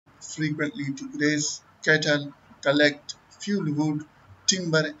frequently to graze cattle, collect fuel wood,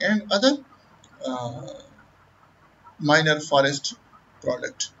 timber, and other uh, minor forest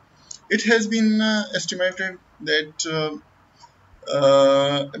product. It has been estimated that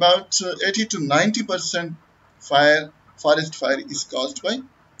about 80 to 90% forest fire is caused by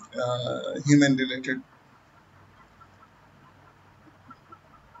human related.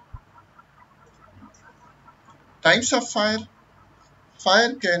 Types of fire.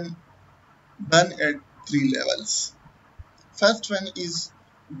 Fire can burn at three levels. First one is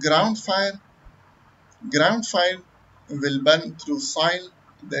ground fire. Ground fire will burn through soil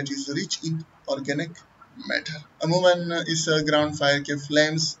that is rich in organic matter. अमूमन इस ground fire के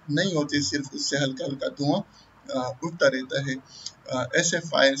flames नहीं होते, सिर्फ उससे हल्का हल्का धुआं उठता रहता है। ऐसे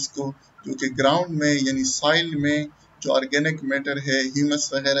फायर्स को जो कि ग्राउंड में यानी सॉइल में जो ऑर्गेनिक मैटर है, ह्यूमस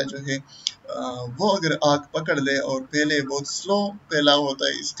वगैरह जो है, वो अगर आग पकड़ ले और पहले बहुत स्लो फैलाव होता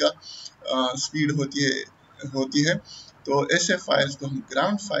है, इसका स्पीड होती है, तो ऐसे फायर्स को हम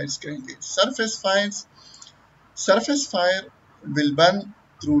ग्राउंड फायर्स कहेंगे। Surface fire will burn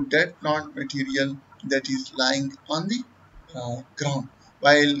through dead plant material that is lying on the ground.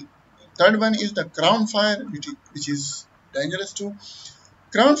 While third one is the crown fire, which is dangerous too.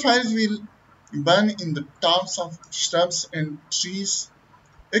 Crown fires will burn in the tops of shrubs and trees.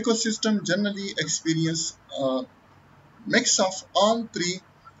 Ecosystem generally experience a mix of all three.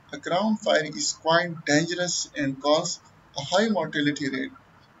 A crown fire is quite dangerous and cause a high mortality rate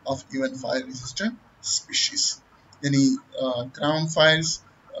of even fire resistant species. यानी crown Fyers,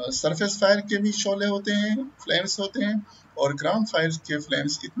 surface fire के भी शोले होते हैं, flames होते हैं, और crown Fyers के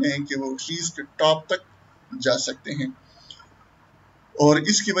flames इतने हैं कि वो ट्रीज के टॉप तक जा सकते हैं, और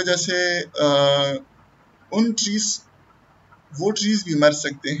इसकी वजह से वो ट्रीज भी मर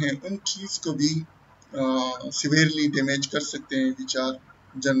सकते हैं, उन ट्रीज को भी severely damage कर सकते हैं, which are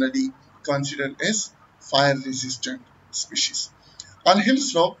generally considered as fire resistant species. On hill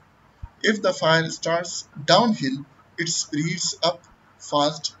slope, if the fire starts downhill, it spreads up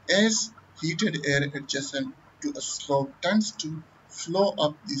fast as heated air adjacent to a slope tends to flow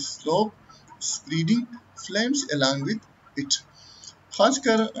up the slope, spreading flames along with it.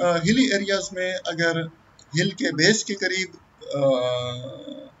 खासकर hilly areas में अगर हिल के base के करीब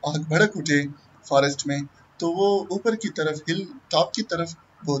आग भड़क उठे forest में, तो वो ऊपर की तरफ, हिल टॉप की तरफ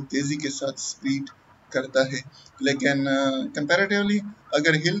बहुत तेजी के साथ स्प्रीड करता है। लेकिन कंपैरेटिवली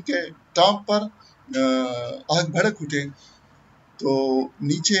अगर हिल के टॉप पर आग भड़क उठे, तो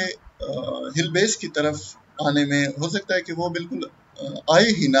नीचे हिल बेस की तरफ आने में हो सकता है कि वो बिल्कुल आए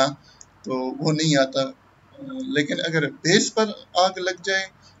ही ना, तो वो नहीं आता। लेकिन अगर बेस पर आग लग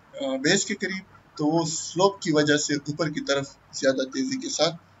जाए बेस के करीब, तो वो स्लोप की वजह से ऊपर की तरफ ज्यादा तेजी के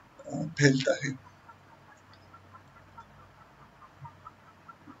साथ फैलता है।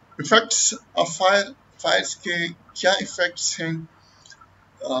 इफेक्ट्स ऑफ फायर, फायर्स के क्या इफेक्ट्स हैं?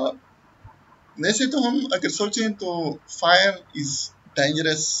 वैसे तो हम अगर सोचें तो fire is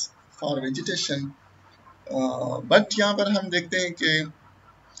dangerous for vegetation, but यहाँ पर हम देखते हैं कि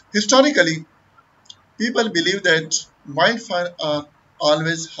historically people believe that wild fire are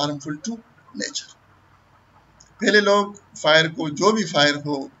always harmful to nature. पहले लोग फायर को, जो भी फायर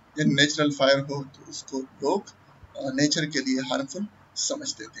हो या नेचुरल फायर हो, तो उसको लोग नेचर के लिए हार्मफुल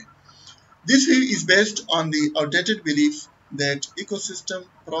समझते थे। This view is based on the outdated belief that ecosystem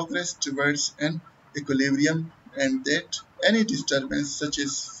progress towards an equilibrium and that any disturbance such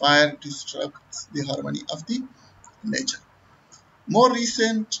as fire disrupts the harmony of the nature. More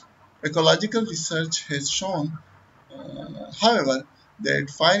recent ecological research has shown, however, that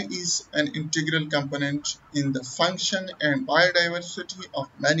fire is an integral component in the function and biodiversity of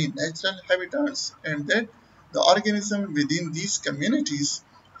many natural habitats, and that the organisms within these communities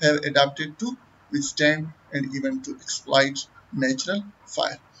have adapted to withstand and even to exploit natural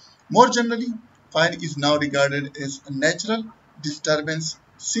fire. More generally, fire is now regarded as a natural disturbance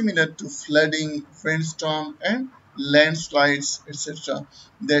similar to flooding, windstorm, and landslides, etc.,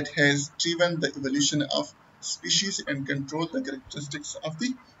 that has driven the evolution of species and controlled the characteristics of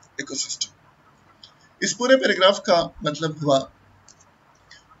the ecosystem. इस पूरे paragraph का मतलब हुआ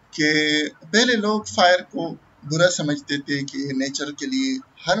कि पहले लोग fire को बुरा समझते थे कि नेचर के लिए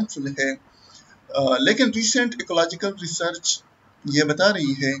हार्मफुल है, लेकिन रिसेंट इकोलॉजिकल रिसर्च ये बता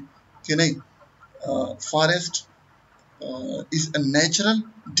रही है कि नहीं, forest is a natural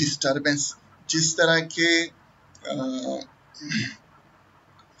disturbance. जिस तरह के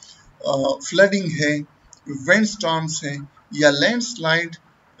फ्लडिंग है, विंड स्टॉर्म्स है या लैंडस्लाइड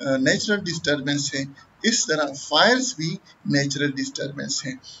नेचुरल डिस्टर्बेंस है, इस तरह फायर्स भी नेचुरल डिस्टर्बेंस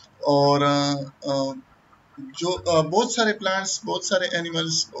है। और जो बहुत सारे प्लांट्स, बहुत सारे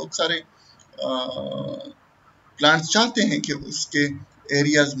एनिमल्स, बहुत सारे प्लांट्स चाहते हैं कि उसके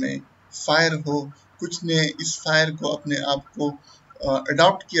एरियाज में फायर हो। कुछ ने इस फायर को अपने आप को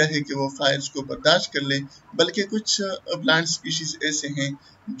अडॉप्ट किया है कि वो फायर्स को बर्दाश्त कर ले, बल्कि कुछ प्लांट स्पीशीज ऐसे हैं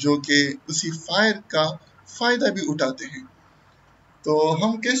जो कि उसी फायर का फायदा भी उठाते हैं। तो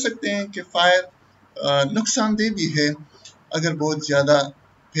हम कह सकते हैं कि फायर नुकसानदेह भी है अगर बहुत ज़्यादा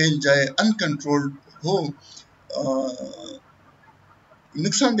फैल जाए, अनकंट्रोल्ड हो,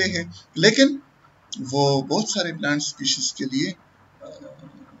 नुकसानदेह है, लेकिन वो बहुत सारे प्लांट स्पीशीज के लिए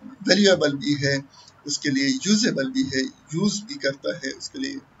वैल्यूएबल भी है, उसके लिए यूजेबल भी है, यूज भी करता है, उसके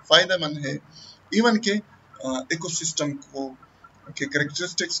लिए फायदेमंद है। इवन के इकोसिस्टम को के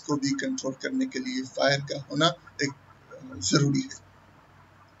कैरेक्टरिस्टिक्स को भी कंट्रोल करने के लिए फायर का होना एक जरूरी है।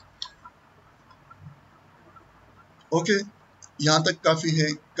 ओके, यहाँ तक काफ़ी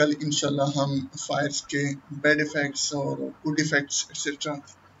है। कल इंशाल्लाह हम फायर्स के बैड इफेक्ट्स और गुड इफेक्ट्स एक्सेट्रा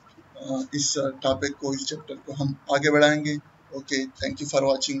इस टॉपिक को, इस चैप्टर को हम आगे बढ़ाएंगे। Okay, thank you for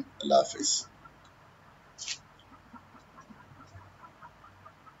watching. अल्लाह हाफिज़।